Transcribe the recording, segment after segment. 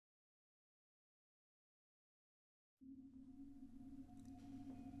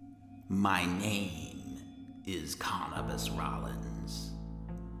My name is Cannabis Rollins.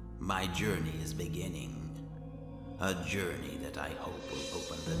 My journey is beginning. A journey that I hope will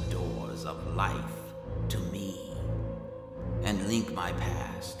open the doors of life to me and link my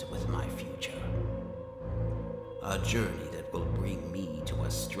past with my future. A journey that will bring me to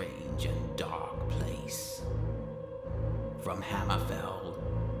a strange and dark place. From Hammerfell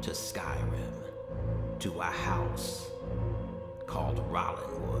to Skyrim to a house called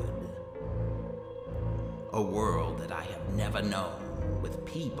Rollinwood. A world that I have never known, with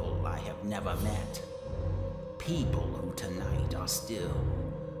people I have never met. People who tonight are still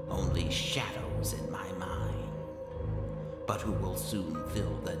only shadows in my mind, but who will soon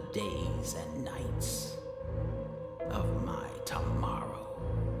fill the days and nights of my tomorrows.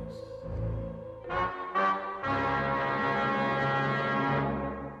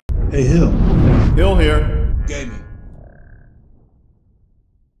 Hey, Hill. Hill here. Gaming.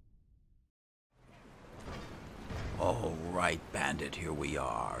 All right, Bandit, here we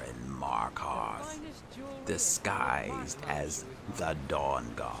are in Markarth, disguised as the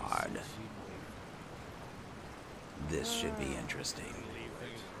Dawn Guard. This should be interesting.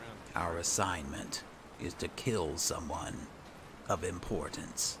 Our assignment is to kill someone of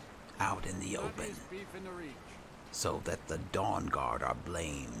importance out in the open, so that the Dawn Guard are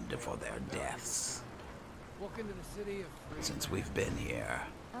blamed for their deaths. Since we've been here...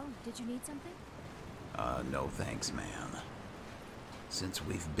 Oh, did you need something? No thanks, ma'am. Since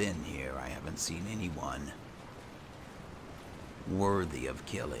we've been here, I haven't seen anyone worthy of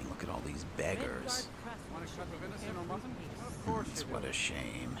killing. Look at all these beggars. What a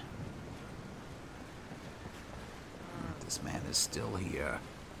shame. This man is still here.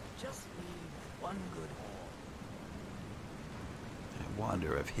 Just need one good haul. I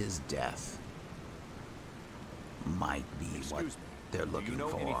wonder if his death might be what they're looking for. Do you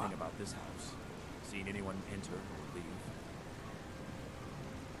know anything about this house? Seen anyone enter or leave?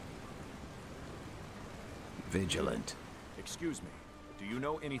 Vigilant. Excuse me, do you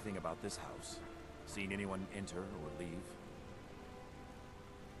know anything about this house? Seen anyone enter or leave?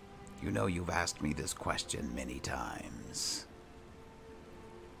 You know you've asked me this question many times.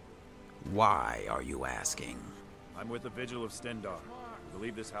 Why are you asking? I'm with the Vigil of Stendarr. I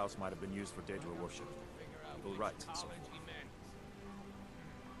believe this house might have been used for Daedra worship. Evil rites and so forth.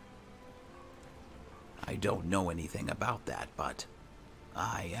 I don't know anything about that, but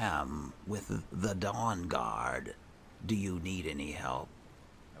I am with the Dawn Guard. Do you need any help?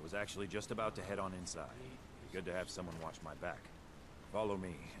 I was actually just about to head on inside. Good to have someone watch my back. Follow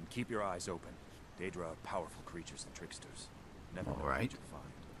me, and keep your eyes open. Daedra are powerful creatures and tricksters. Never know All right. what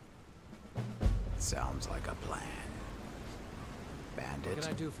you'll find. Sounds like a plan. Bandit, What can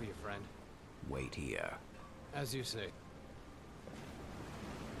I do for you, friend? wait here. As you say.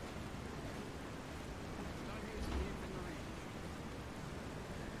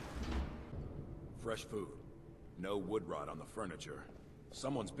 Fresh food. No wood rot on the furniture.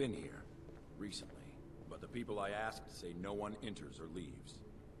 Someone's been here recently, but the people I asked say no one enters or leaves.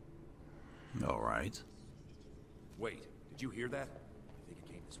 All right. Wait, did you hear that? I think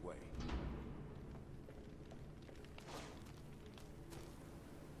it came this way.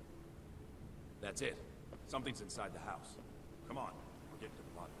 That's it. Something's inside the house. Come on, we're getting to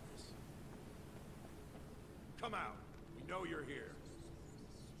the bottom of this. Come out. We know you're here.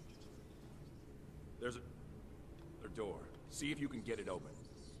 There's a door. See if you can get it open.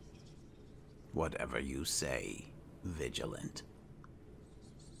 Whatever you say, Vigilant.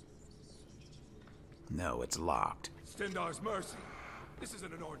 No, it's locked. Stendarr's mercy. This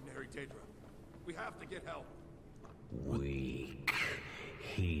isn't an ordinary Daedra. We have to get help. Weak.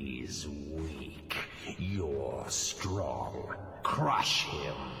 He's weak. You're strong. Crush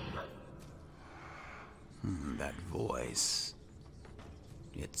him. That voice.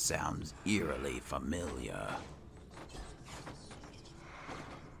 It sounds eerily familiar.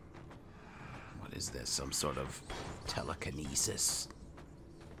 What is this? Some sort of telekinesis?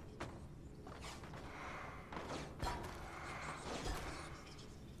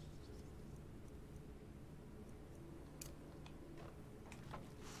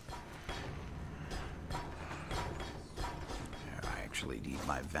 I actually need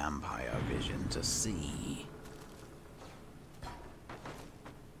my vampire vision to see.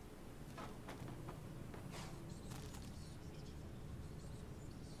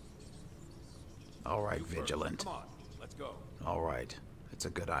 All right, Vigilant. Come on, let's go. All right, it's a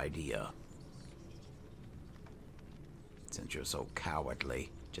good idea. Since you're so cowardly,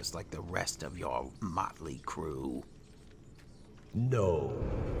 just like the rest of your motley crew. No.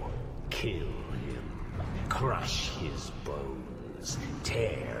 Kill him. Crush his bones. fangs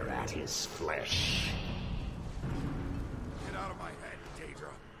tear at his flesh. Get out of my head, Daedra.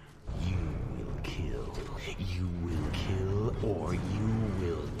 You will kill, or you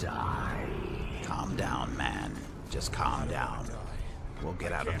will die. Calm down, man. Just calm down. We'll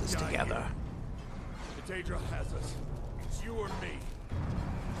get out of this together. The Daedra has us. It's you or me.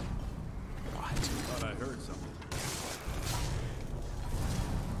 What? Thought I heard something.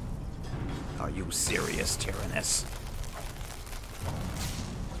 Are you serious, Tyrannus?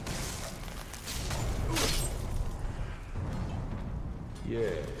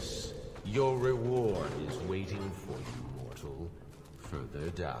 Yes, your reward is waiting for you, mortal. Further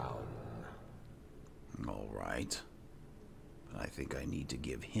down. All right. But I think I need to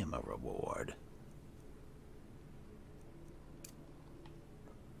give him a reward.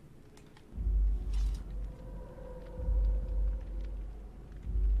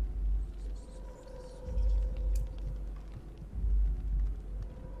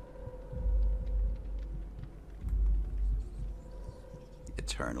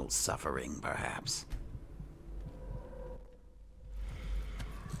 Eternal suffering, perhaps.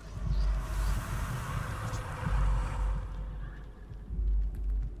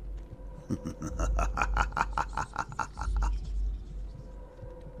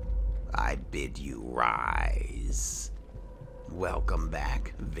 I bid you rise. Welcome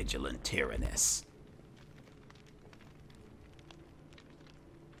back, vigilant Tyrannus.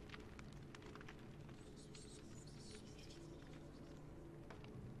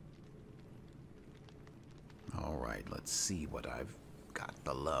 All right, let's see what I've got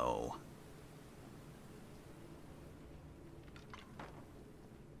below.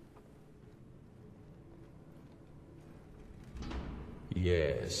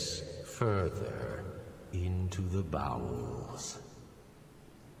 Yes, further into the bowels.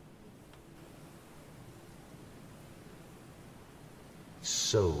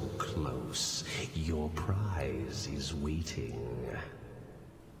 So close, your prize is waiting.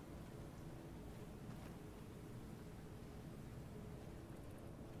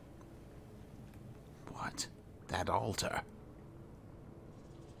 What? That altar?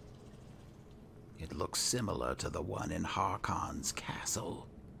 It looks similar to the one in Harkon's castle.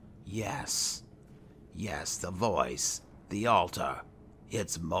 Yes. Yes, the voice. The altar.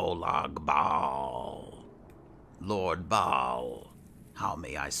 It's Molag Baal. Lord Baal, how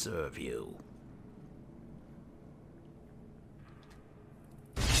may I serve you?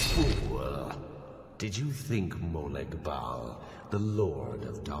 Fool! Did you think Molag Baal, the Lord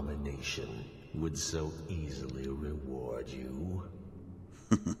of Domination, would so easily reward you?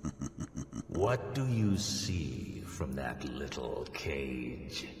 What do you see from that little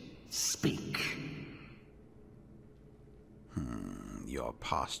cage? Speak. Your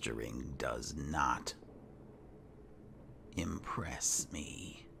posturing does not impress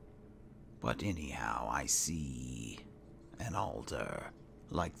me. But anyhow, I see an altar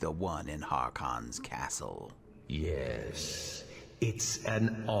like the one in Harkon's castle. Yes, it's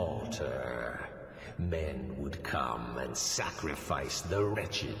an altar. Men would come and sacrifice the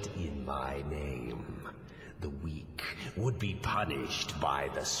wretched in my name. The weak would be punished by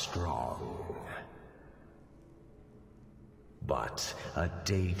the strong. But a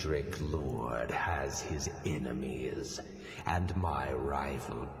Daedric lord has his enemies, and my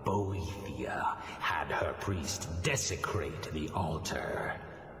rival Boethia had her priest desecrate the altar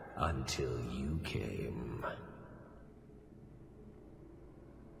until you came.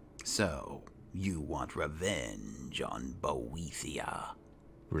 So, you want revenge on Boethia?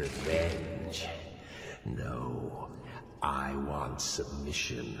 Revenge? No, I want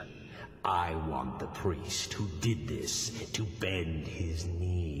submission. I want the priest who did this to bend his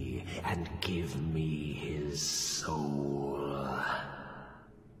knee and give me his soul.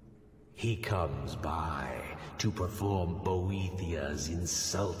 He comes by to perform Boethia's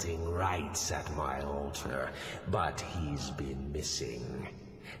insulting rites at my altar, but he's been missing.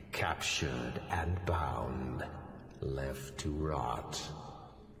 Captured and bound, left to rot.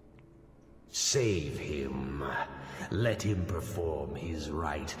 Save him. Let him perform his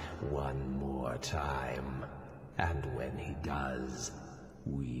rite one more time. And when he does,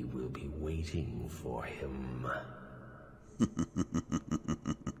 we will be waiting for him.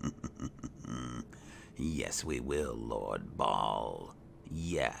 Yes, we will, Lord Baal.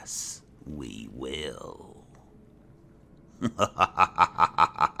 Yes, we will.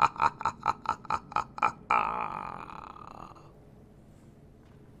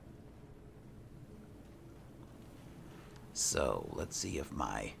 So, let's see if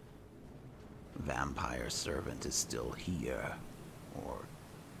my vampire servant is still here. Or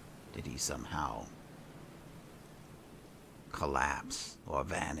did he somehow collapse or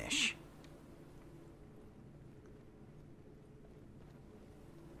vanish.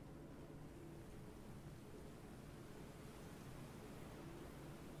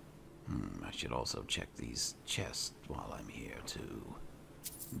 I should also check these chests while I'm here too.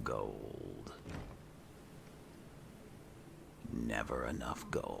 Gold. Never enough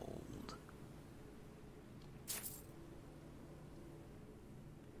gold.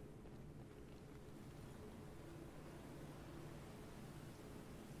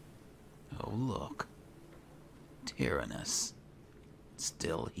 Oh look. Tyrannus.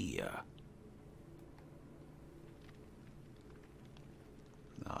 Still here.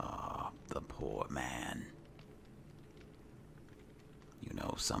 Ah, the poor man. You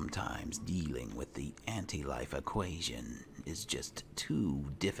know, sometimes dealing with the anti-life equation is just too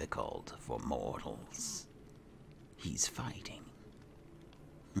difficult for mortals. He's fighting.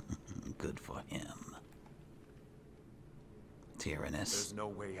 Good for him. Tyrannus. There's no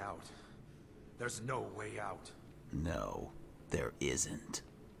way out. There's no way out. No, there isn't.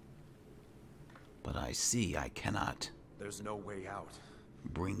 But I see I cannot There's no way out.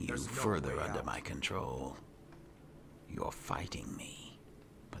 bring you There's no further way under out. my control. You're fighting me,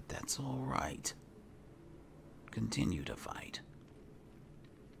 but that's all right. Continue to fight.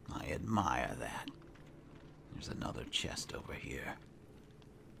 I admire that. There's another chest over here.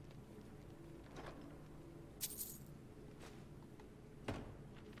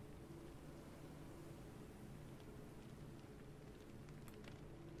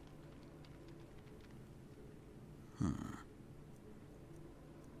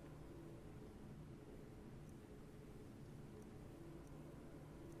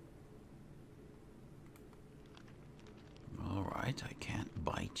 Alright, I can't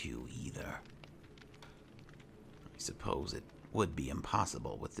bite you either. I suppose it would be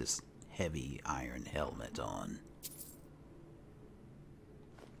impossible with this heavy iron helmet on.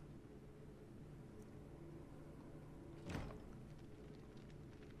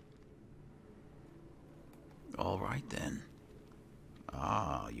 Alright then.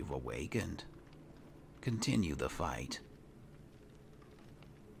 Ah, you've awakened. Continue the fight.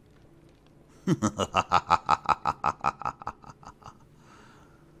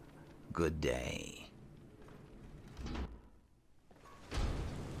 Good day.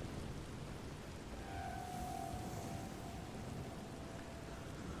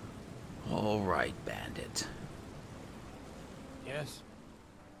 All right, bandit. Yes?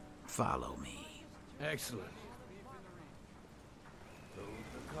 Follow me. Excellent. Go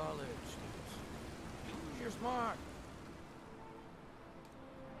to college. Use your smart.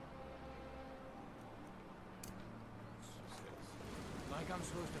 Like I'm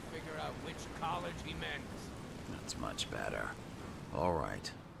supposed to figure out which college he meant. That's much better. All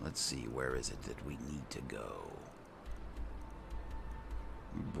right, let's see, where is it that we need to go?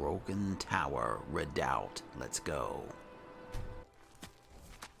 Broken Tower Redoubt. Let's go.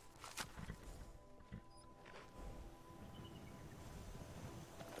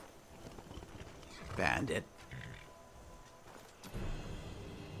 Bandit.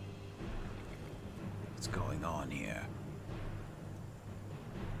 What's going on here?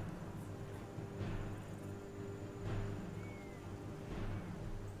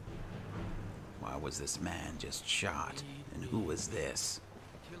 Why was this man just shot? And who was this?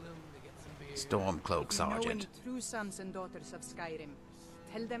 Kill him to get some beer. Stormcloak Sergeant. If you know any true sons and daughters of Skyrim,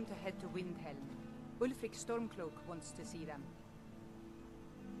 tell them to head to Windhelm. Ulfric Stormcloak wants to see them.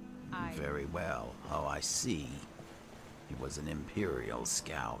 Very well. Oh, I see. He was an Imperial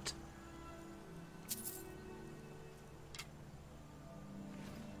scout.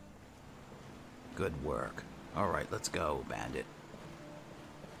 Good work. All right, let's go, bandit.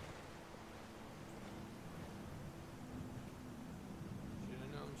 Should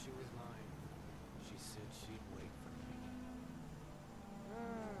have known she was lying. She said she'd wait for me.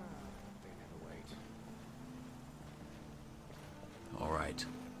 They never wait. All right.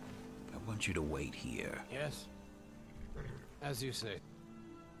 I want you to wait here. Yes? As you say.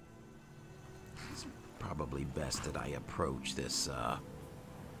 It's probably best that I approach this,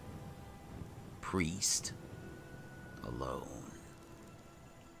 priest alone.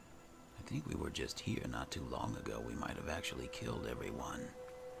 I think we were just here not too long ago. We might have actually killed everyone.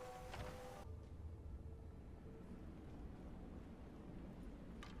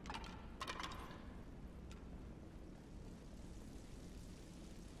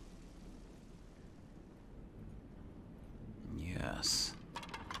 Yes.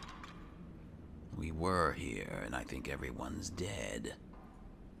 We were here, and I think everyone's dead.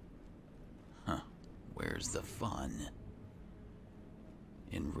 Huh. Where's the fun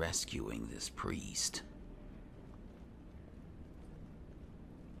in rescuing this priest?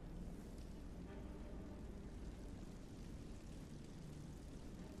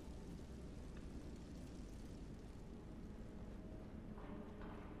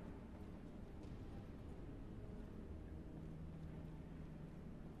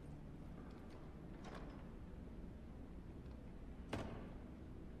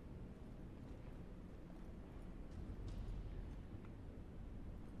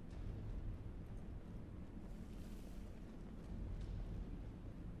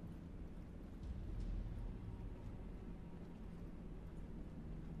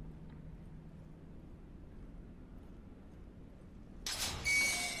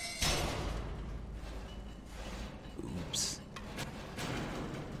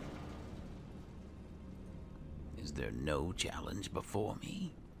 there no challenge before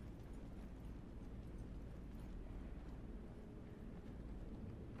me?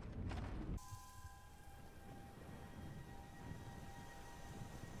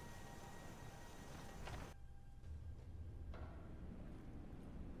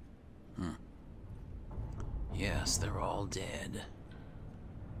 Yes, they're all dead.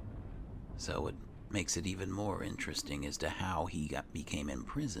 So it makes it even more interesting as to how he became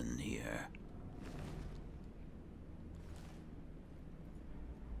imprisoned here.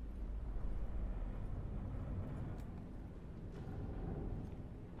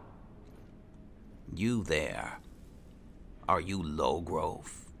 You there. Are you low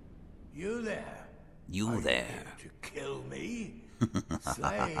growth? You there? You Are there. You here to kill me?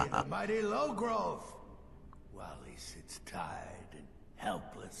 Slay the mighty low growth while he sits tired and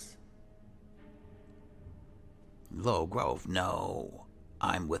helpless. Low growth, no.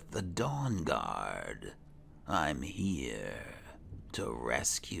 I'm with the Dawn Guard. I'm here to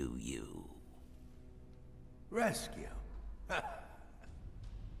rescue you. Rescue?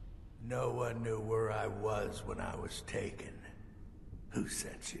 No one knew where I was when I was taken. Who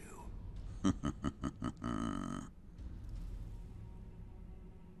sent you?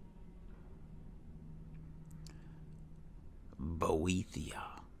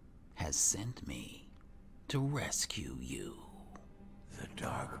 Boethia has sent me to rescue you. The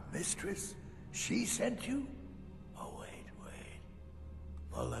Dark Mistress? She sent you? Oh, wait.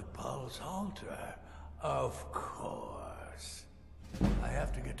 Molag Paul's altar? Of course. I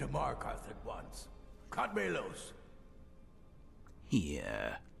have to get to Markarth at once. Cut me loose.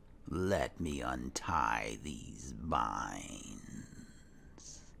 Here, let me untie these binds.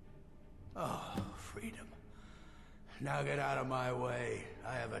 Oh, freedom. Now get out of my way.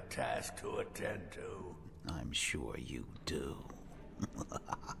 I have a task to attend to. I'm sure you do.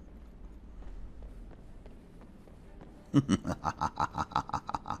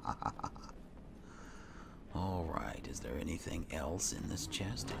 All right, is there anything else in this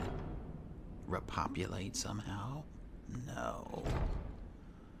chest? Did it repopulate somehow? No.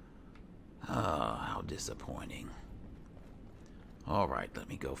 Oh, how disappointing. All right, let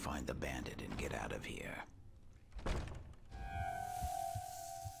me go find the bandit and get out of here.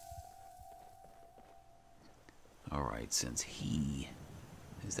 All right, since he...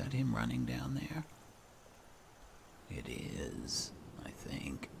 Is that him running down there? It is, I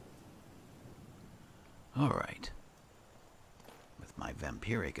think. All right. With my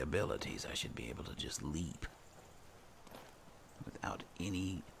vampiric abilities, I should be able to just leap without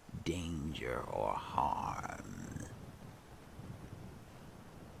any danger or harm.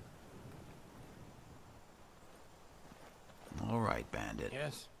 All right, bandit.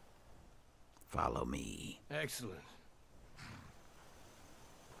 Yes? Follow me. Excellent.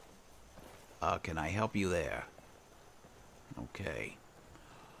 Can I help you there? Okay.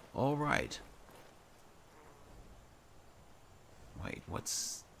 All right. Wait,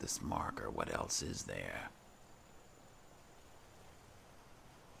 what's this marker? What else is there?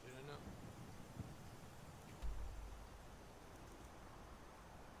 Should've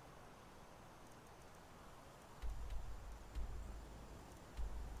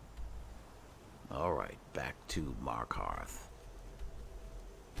known. All right, back to Markarth.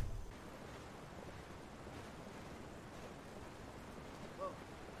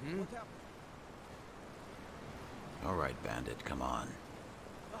 All right, bandit, come on.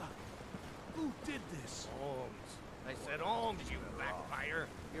 Who did this? Holmes. I said Holmes, you backfire.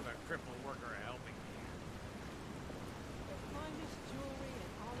 Give a crippled worker a helping hand. The finest jewelry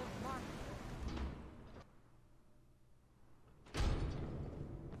in all of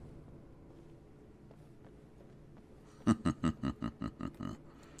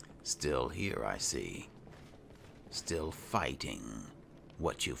Markarth. Still here, I see. Still fighting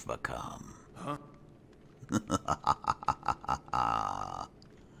what you've become. Huh?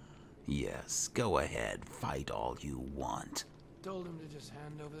 Yes, go ahead, fight all you want. Told him to just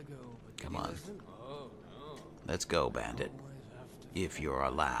hand over the go, but did Come he on. listen? Oh, no. Let's go, bandit. Always have to... If you're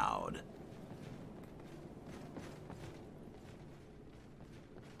allowed.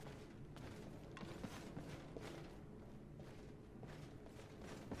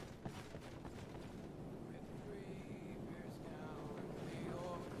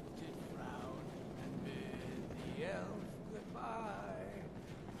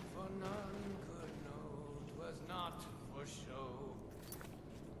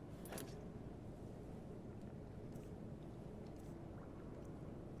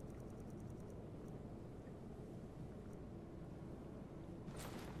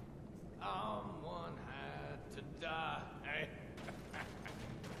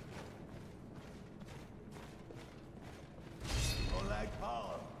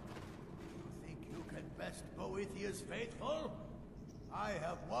 is faithful? I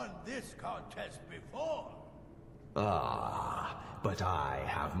have won this contest before. Ah, but I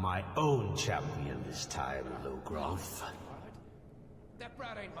have my own champion this time, Logrolf. That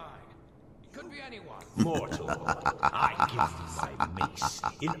brat ain't mine. It could be anyone. Mortal, I give you my mace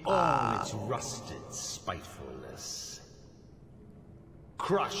in all its rusted spitefulness.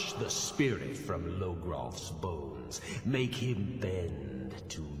 Crush the spirit from Logrolf's bones. Make him bend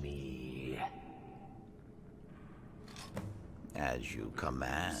to me. As you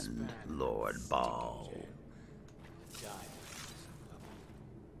command, Lord Ball.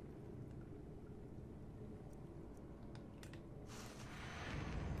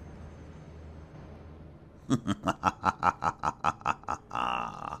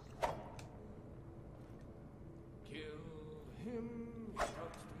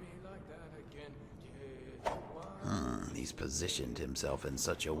 He's positioned himself in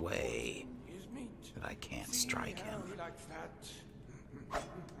such a way that I can't strike him.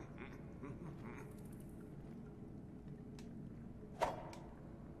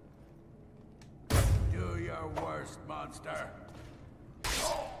 Do your worst, monster.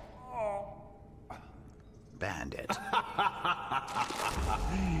 Bandit.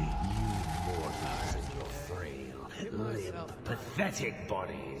 You mortals and your frail, limp, pathetic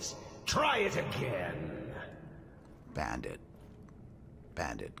bodies. Try it again. Bandit.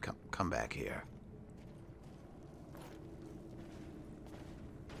 Bandit, come back here.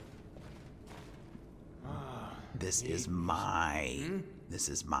 This is my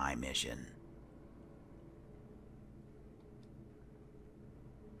mission.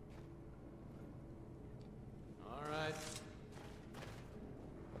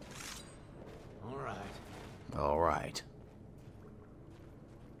 All right.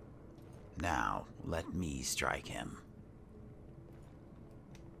 Now, let me strike him.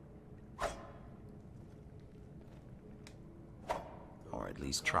 Or at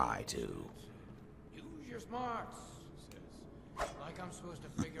least try to. Use your smarts, he says. Like I'm supposed to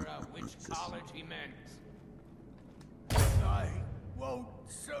figure out which college he meant. I won't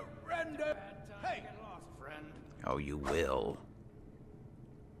surrender. Hey! Get lost, friend. Oh, you will.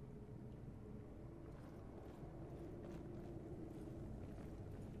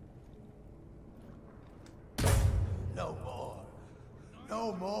 No more.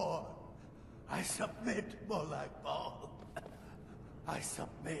 No more. I submit, Molag Ball. I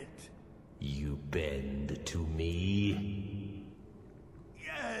submit. You bend to me?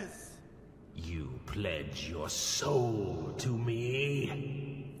 Yes. You pledge your soul to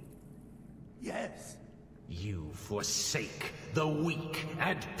me? Yes. You forsake the weak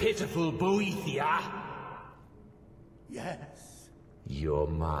and pitiful Boethia? Yes. You're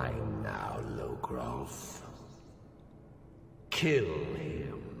mine now, Logrolf. Kill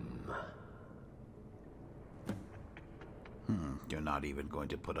him. You're not even going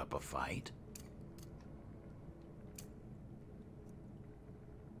to put up a fight?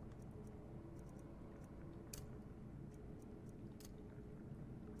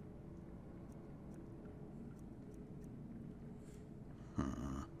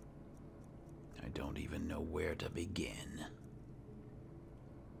 I don't even know where to begin.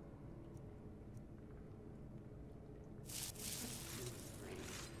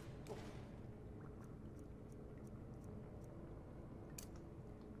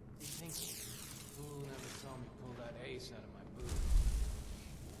 Fool never saw me pull that ace out of my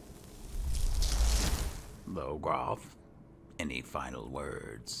boot. Logrolf, any final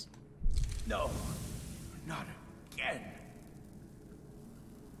words? No. Not again.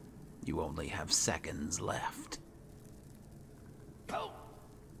 You only have seconds left. Go.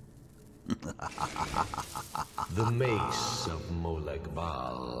 The Mace of Molag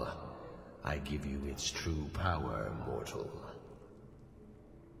Bal. I give you its true power, mortal.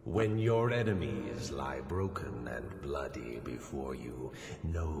 When your enemies lie broken and bloody before you,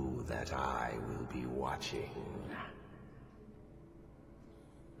 know that I will be watching.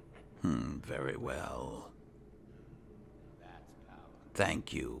 Very well.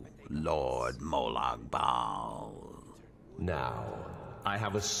 Thank you, Lord Molag Bal. Now, I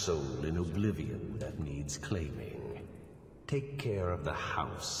have a soul in Oblivion that needs claiming. Take care of the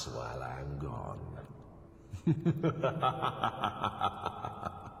house while I'm gone.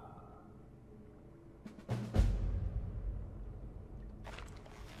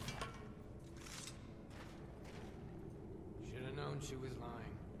 Should have known she was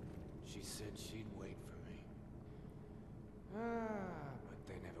lying. She said she'd wait for me. But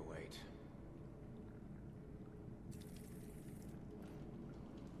they never wait.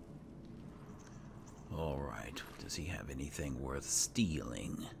 All right. Does he have anything worth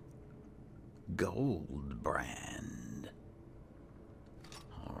stealing? Gold brand.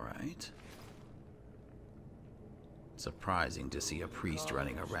 Alright. Surprising to see a priest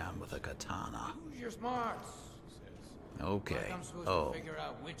running around with a katana. Use your smarts. Okay. Like I'm supposed Oh. to figure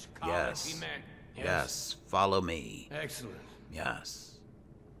out which college Yes. he meant. Yes. Follow me. Excellent. Yes.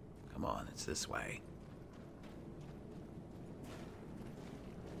 Come on, it's this way.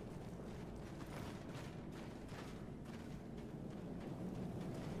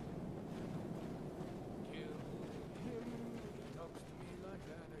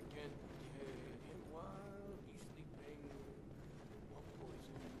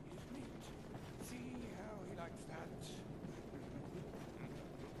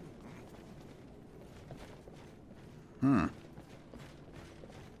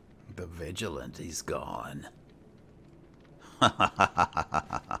 The Vigilant is gone.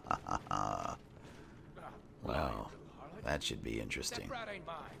 Well, that should be interesting. That brat ain't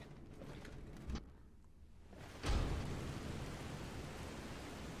mine.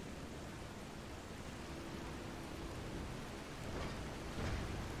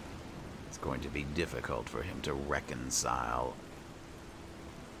 It's going to be difficult for him to reconcile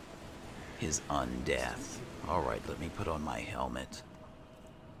his undeath. Alright, let me put on my helmet.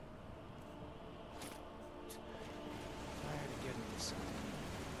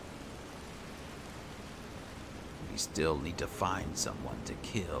 We still need to find someone to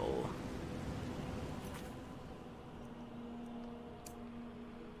kill.